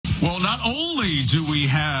Well, not only do we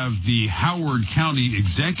have the Howard County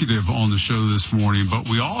executive on the show this morning, but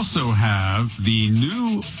we also have the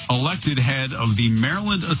new elected head of the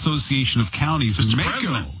Maryland Association of Counties,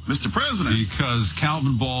 Mr. President. Because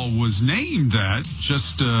Calvin Ball was named that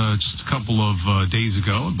just a couple of days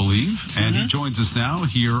ago, I believe. And he joins us now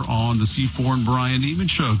here on the C4 and Bryan Nehman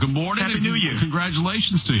Show. Good morning. Happy New Year.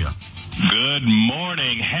 Congratulations to you. Good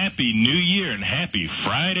morning. Happy New Year and happy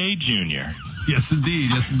Friday, Junior. Yes,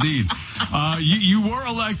 indeed. Yes, indeed. You were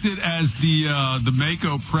elected as the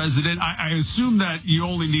MACO president. I assume that you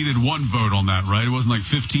only needed one vote on that, right? It wasn't like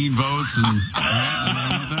 15 votes.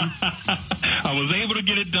 I was able to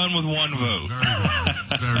get it done with one vote.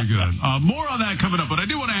 Very good. More on that coming up. But I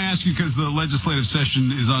do want to ask you, because the legislative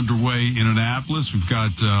session is underway in Annapolis. We've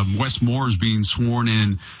got Wes Moore is being sworn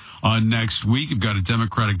in next week. You've got a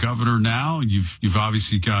Democratic governor now. You've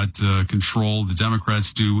obviously got control. The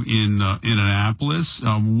Democrats do in Annapolis.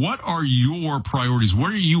 What are your priorities?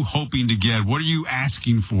 What are you hoping to get? What are you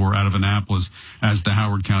asking for out of Annapolis as the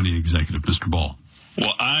Howard County executive, Mr. Ball?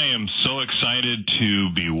 Well, I am so excited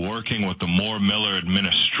to be working with the Moore-Miller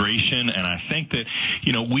administration, and I think that,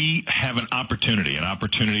 we have an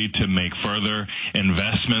opportunity to make further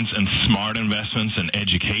investments and smart investments in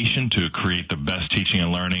education to create the best teaching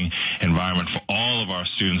and learning environment for all of our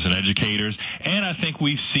students and educators. And I think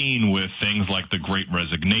we've seen with things like the Great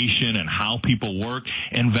Resignation and how people work,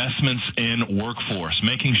 investments in workforce,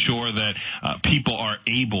 making sure that people are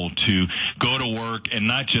able to go to work and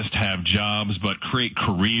not just have jobs, but create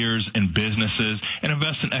careers and businesses and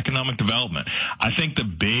invest in economic development. I think the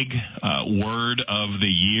big word of the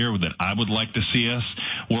year that I would like to see us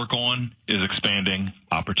work on is expanding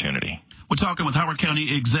opportunity. We're talking with Howard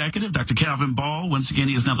County Executive, Dr. Calvin Ball. Once again,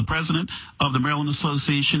 he is now the president of the Maryland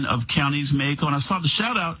Association of Counties, MACO. And I saw the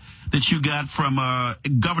shout out that you got from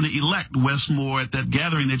Governor-elect Wes Moore at that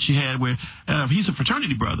gathering that you had, where he's a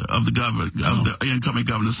fraternity brother of the governor, of the incoming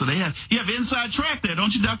governor. So you have inside track there,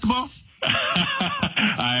 don't you, Dr. Ball?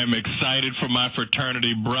 I am excited for my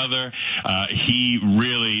fraternity brother. He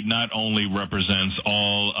really not only represents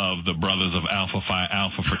all of the brothers of Alpha Phi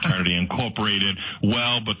Alpha Fraternity Incorporated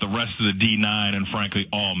but the rest of the D9 and, frankly,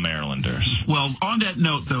 all Marylanders. Well, on that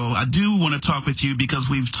note, though, I do want to talk with you because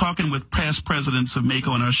we've talking with past presidents of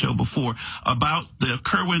MACO on our show before about the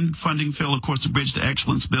Kerwin funding bill, of course, the Bridge to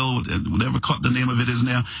Excellence bill, whatever the name of it is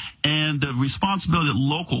now, and the responsibility that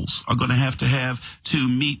locals are going to have to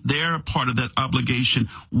meet their part of that obligation.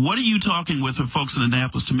 What are you talking with the folks in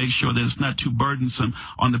Annapolis to make sure that it's not too burdensome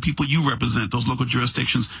on the people you represent, those local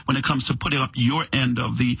jurisdictions, when it comes to putting up your end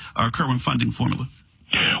of the Kerwin funding formula?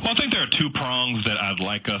 Well, I think there are two prongs that I'd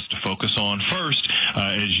like us to focus on. First,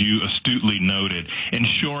 as you astutely noted,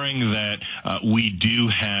 ensuring that we do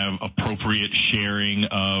have appropriate sharing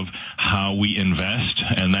of how we invest,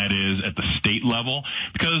 and that is at the state level,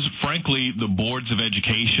 because, frankly, the boards of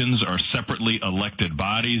educations are separately elected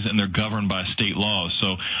bodies, and they're governed by state laws.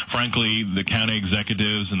 So, frankly, the county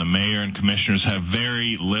executives and the mayor and commissioners have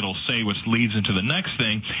very little say, which leads into the next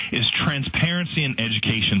thing is transparency in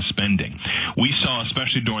education spending. We saw,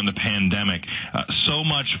 especially during the pandemic, so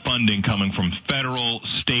much funding coming from federal,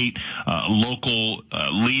 state, local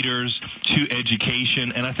leaders to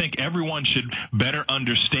education, and I think everyone should better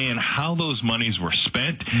understand how those monies were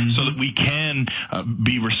spent so that we can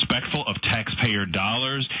be respectful of taxpayer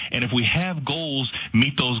dollars, and if we have goals,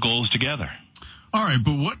 meet those goals together. All right,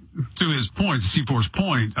 but what, to his point, C4's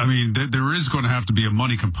point, I mean, there is going to have to be a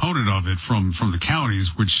money component of it from the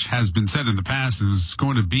counties, which has been said in the past. It was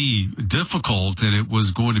going to be difficult and it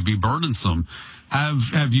was going to be burdensome.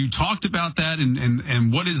 Have you talked about that,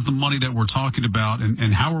 and what is the money that we're talking about,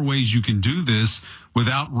 and how are ways you can do this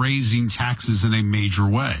without raising taxes in a major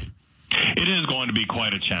way? It is going to be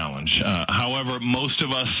quite a challenge. However, most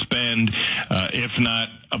of us spend, if not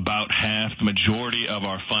about half, the majority of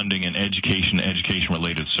our funding in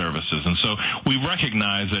education-related services. And so we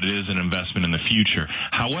recognize that it is an investment in the future.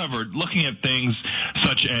 However, looking at things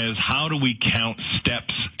such as how do we count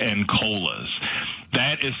steps and COLAs,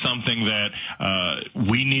 that is something that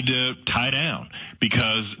we need to tie down,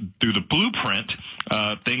 because through the blueprint,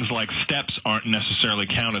 things like steps aren't necessarily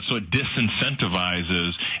counted, so it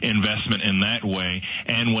disincentivizes investment in that way.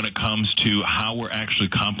 And when it comes to how we're actually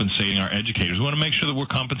compensating our educators, we want to make sure that we're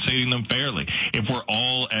compensating them fairly. If we're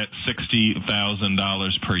all at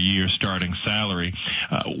 $60,000 per year starting salary,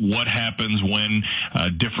 what happens when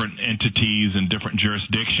different entities and different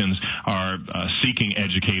jurisdictions are seeking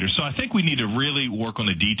educators? So I think we need to really work on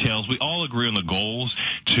the details. We all agree on the goals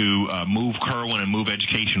to move Kerwin and move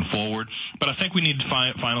education forward. But I think we need to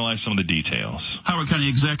finalize some of the details. Howard County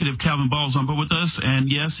Executive Calvin Ball is on board with us,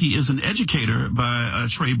 and yes, he is an educator by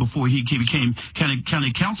trade before he became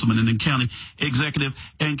county councilman and then county executive.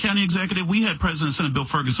 And county executive, we had President Senate Bill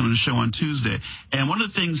Ferguson on the show on Tuesday, and one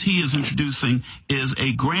of the things he is introducing is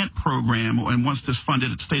a grant program, and once this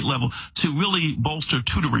funded at state level, to really bolster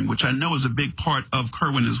tutoring, which I know is a big part of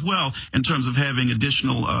Kerwin as well, in terms of having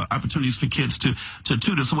additional opportunities for kids to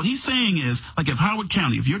tutor. So what he's saying is, like, if Howard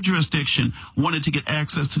County, if your jurisdiction wanted to get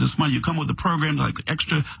access to this money, you come with a program like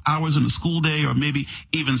extra hours in the school day or maybe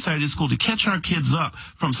even Saturday school to catch our kids up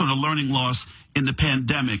from some of the learning loss in the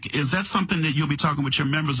pandemic. Is that something that you'll be talking with your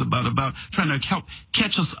members about trying to help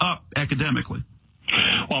catch us up academically?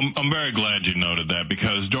 Well, I'm very glad you noted that,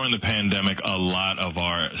 because during the pandemic, a lot of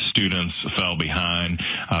our students fell behind.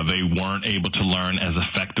 They weren't able to learn as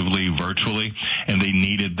effectively virtually, and they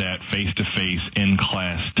needed that face-to-face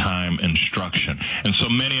in-class time instruction. And so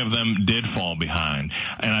many of them did fall behind.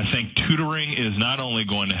 And I think tutoring is not only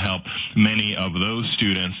going to help many of those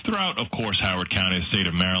students throughout, of course, Howard County, the state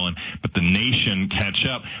of Maryland, but the nation catch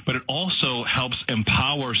up, but it also helps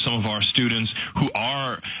empower some of our students who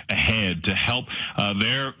are ahead to help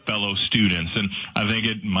their fellow students. And I think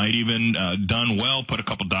it might even done well, put a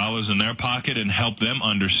couple dollars in their pocket and help them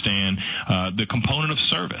understand the component of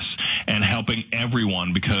service and helping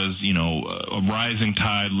everyone, because, you know, a rising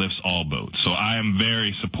tide lifts all boats. So I am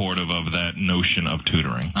very supportive of that notion of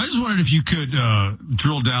tutoring. I just wondered if you could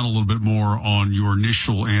drill down a little bit more on your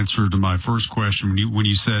initial answer to my first question when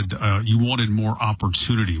you said you wanted more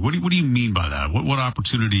opportunity. What do you mean by that? What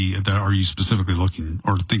opportunity are you specifically looking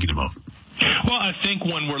or thinking about? Well, I think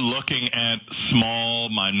when we're looking at small,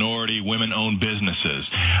 minority, women-owned businesses,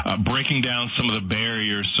 breaking down some of the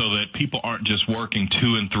barriers so that people aren't just working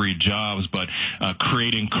 2 and 3 jobs, but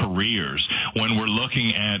creating careers. When we're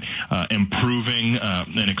looking at improving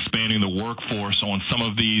and expanding the workforce on some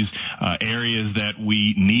of these areas that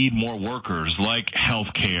we need more workers, like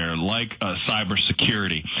healthcare, like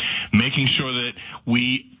cybersecurity, making sure that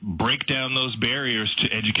we break down those barriers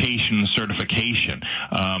to education and certification.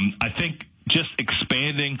 I think just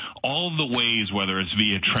expanding all of the ways, whether it's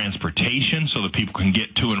via transportation so that people can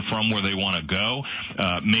get to and from where they want to go,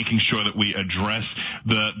 making sure that we address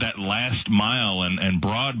that last mile and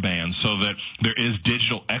broadband so that there is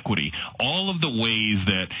digital equity. All of the ways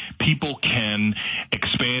that people can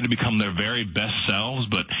expand to become their very best selves,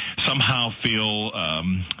 but somehow feel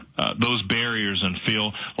those barriers and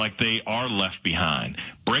feel like they are left behind.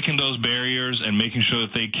 Breaking those barriers and making sure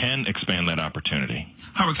that they can expand that opportunity.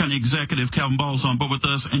 Howard County Executive Calvin Ball is on board with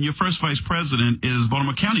us, and your first vice president is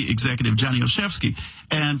Baltimore County Executive Johnny Olszewski.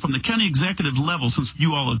 And from the county executive level, since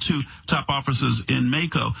you all are 2 top officers in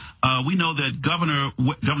MACO, we know that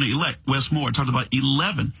Governor-elect Wes Moore talked about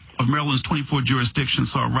 11 of Maryland's 24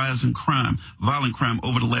 jurisdictions saw a rise in crime, violent crime,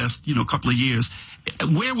 over the last couple of years.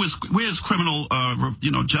 Where is criminal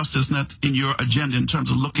justice not in your agenda in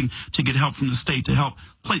terms of looking to get help from the state to help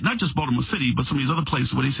not just Baltimore City, but some of these other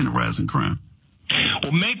places where they've seen a rise in crime?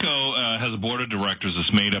 Well, MACO has a board of directors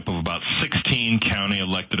that's made up of about 16 county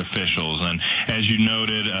elected officials. And as you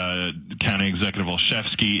noted, County Executive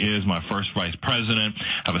Olszewski is my first vice president.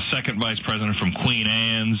 I have a second vice president from Queen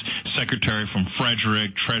Anne's, secretary from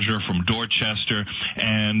Frederick, treasurer from Dorchester,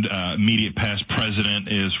 and immediate past president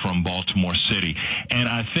is from Baltimore City. And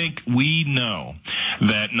I think we know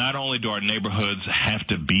that not only do our neighborhoods have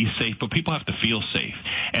to be safe, but people have to feel safe.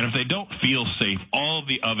 And if they don't feel safe, all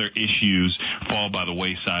the other issues fall by the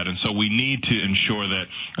wayside. And so we need to ensure that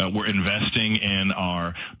we're investing in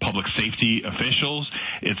our public safety officials.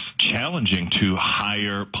 It's challenging to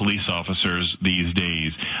hire police officers these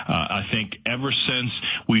days. I think ever since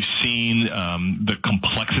we've seen the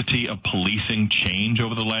complexity of policing change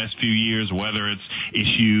over the last few years, whether it's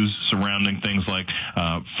issues surrounding things like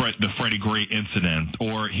the Freddie Gray incident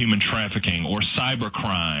or human trafficking or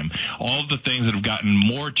cybercrime, all of the things that have gotten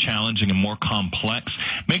more challenging and more complex,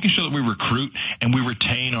 making sure that we recruit and we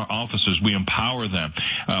retain our officers, we empower them,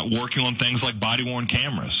 working on things like body-worn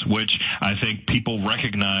cameras, which I think people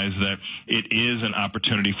recognize that it is an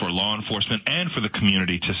opportunity for law enforcement and for the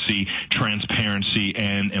community to see transparency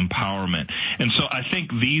and empowerment. And so I think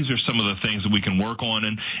these are some of the things that we can work on,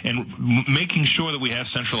 and making sure that we have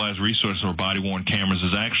centralized resources for body-worn cameras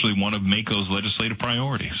is actually one of MACO's legislative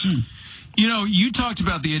priorities. You know, you talked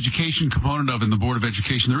about the education component of it in the Board of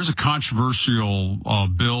Education. There is a controversial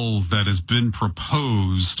bill that has been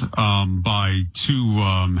proposed by 2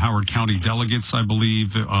 Howard County delegates, I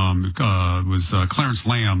believe. It was Clarence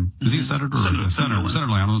Lamb. Is he a senator? Senator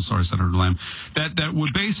Lamb. I'm sorry, Senator Lamb. That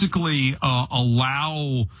would basically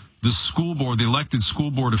allow the school board, the elected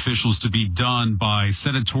school board officials, to be done by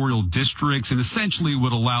senatorial districts, and essentially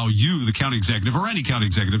would allow you, the county executive, or any county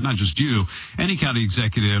executive, not just you, any county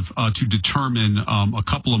executive, to determine a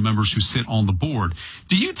couple of members who sit on the board.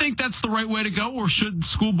 Do you think that's the right way to go, or should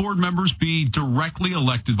school board members be directly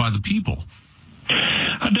elected by the people?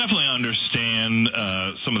 I definitely understand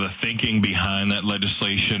some of the thinking behind that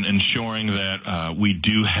legislation, ensuring that we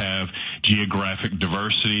do have geographic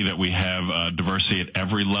diversity, that we have diversity at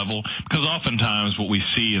every level, because oftentimes what we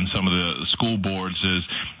see in some of the school boards is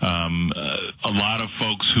a lot of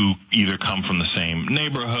folks who either come from the same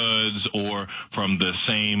neighborhoods or from the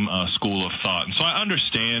same school of thought. And so I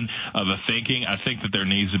understand the thinking. I think that there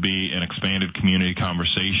needs to be an expanded community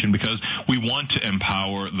conversation, because we want to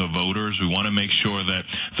empower the voters. We want to make sure that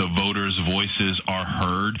the voters' voices are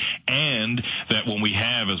heard, and that when we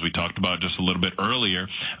have, as we talked about just a little bit earlier,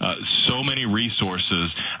 so many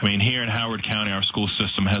resources. I mean, here in Howard County, our school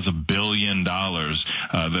system has $1 billion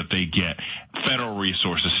that they get. Federal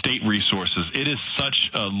resources, state resources. It is such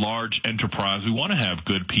a large enterprise. We want to have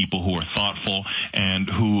good people who are thoughtful and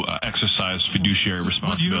who exercise fiduciary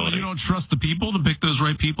responsibility. You don't trust the people to pick those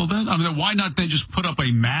right people then? I mean, why not then just put up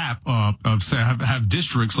a map of, say, have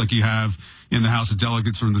districts like you have in the House of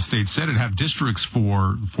Delegates or in the state Senate, have districts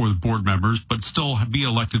for the board members, but still be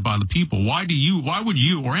elected by the people? Why would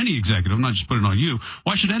you, or any executive, I'm not just putting it on you,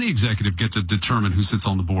 why should any executive get to determine who sits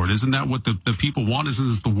on the board? Isn't that what the people want? Isn't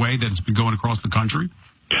this the way that it's been going across the country?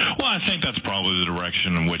 Well, I think that's probably the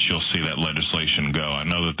direction in which you'll see that legislation go. I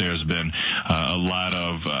know that there's been a lot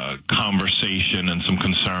of conversation and some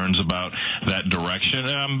concerns about that direction,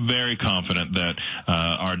 and I'm very confident that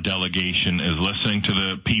our delegation is listening to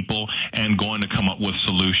the people and going to come up with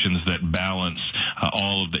solutions that balance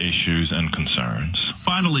all of the issues and concerns.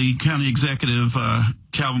 Finally, County Executive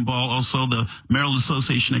Calvin Ball, also the Maryland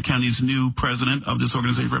Association of Counties' new president of this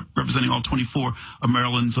organization, representing all 24 of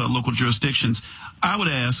Maryland's local jurisdictions. I would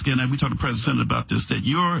ask, and we talked to President about this, that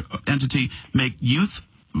your entity make youth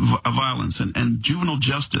violence and juvenile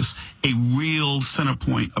justice a real center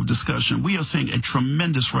point of discussion. We are seeing a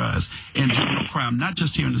tremendous rise in juvenile crime, not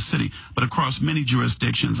just here in the city, but across many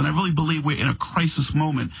jurisdictions. And I really believe we're in a crisis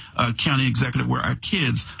moment, County Executive, where our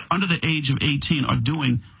kids under the age of 18 are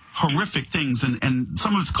doing horrific things. And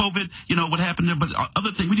some of it's COVID, you know, what happened there, but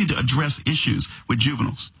other things, we need to address issues with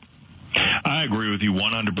juveniles. I agree with you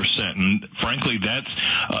 100%. And frankly, that's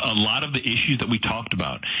a lot of the issues that we talked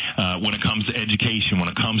about when it comes to education, when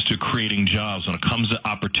it comes to creating jobs, when it comes to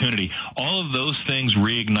opportunity. All of those things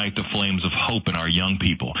reignite the flames of hope in our young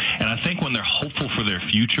people. And I think when they're hopeful for their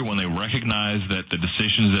future, when they recognize that the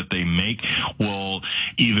decisions that they make will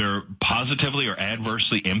either positively or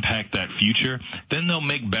adversely impact that future, then they'll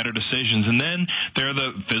make better decisions. And then there are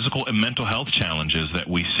the physical and mental health challenges that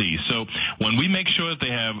we see. So when we make sure that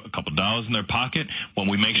they have a couple dollars in their pocket, when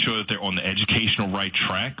we make sure that they're on the educational right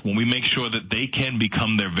track, when we make sure that they can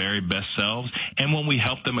become their very best selves, and when we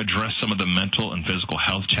help them address some of the mental and physical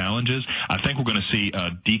health challenges, I think we're going to see a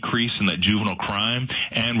decrease in that juvenile crime,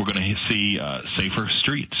 and we're going to see safer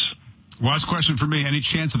streets. Last question for me. Any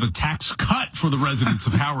chance of a tax cut for the residents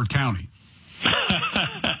of Howard County?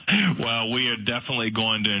 Well, we are definitely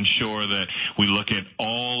going to ensure that we look at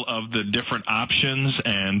all of the different options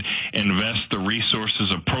and invest the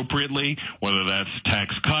resources appropriately, whether that's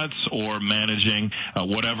tax cuts or managing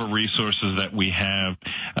whatever resources that we have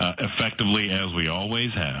effectively, as we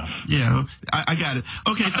always have. Yeah, I got it.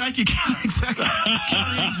 Okay, thank you, County Executive.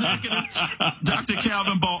 Dr.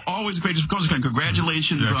 Calvin Ball, always great.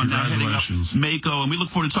 Congratulations on heading up MACO, and we look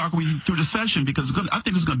forward to talking with you through the session, because I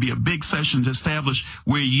think it's going to be a big session to establish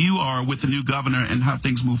where you are with the new governor and how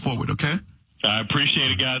things move forward, okay? I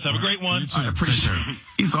appreciate it, guys. Have a great one. I appreciate it.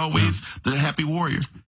 He's always the happy warrior.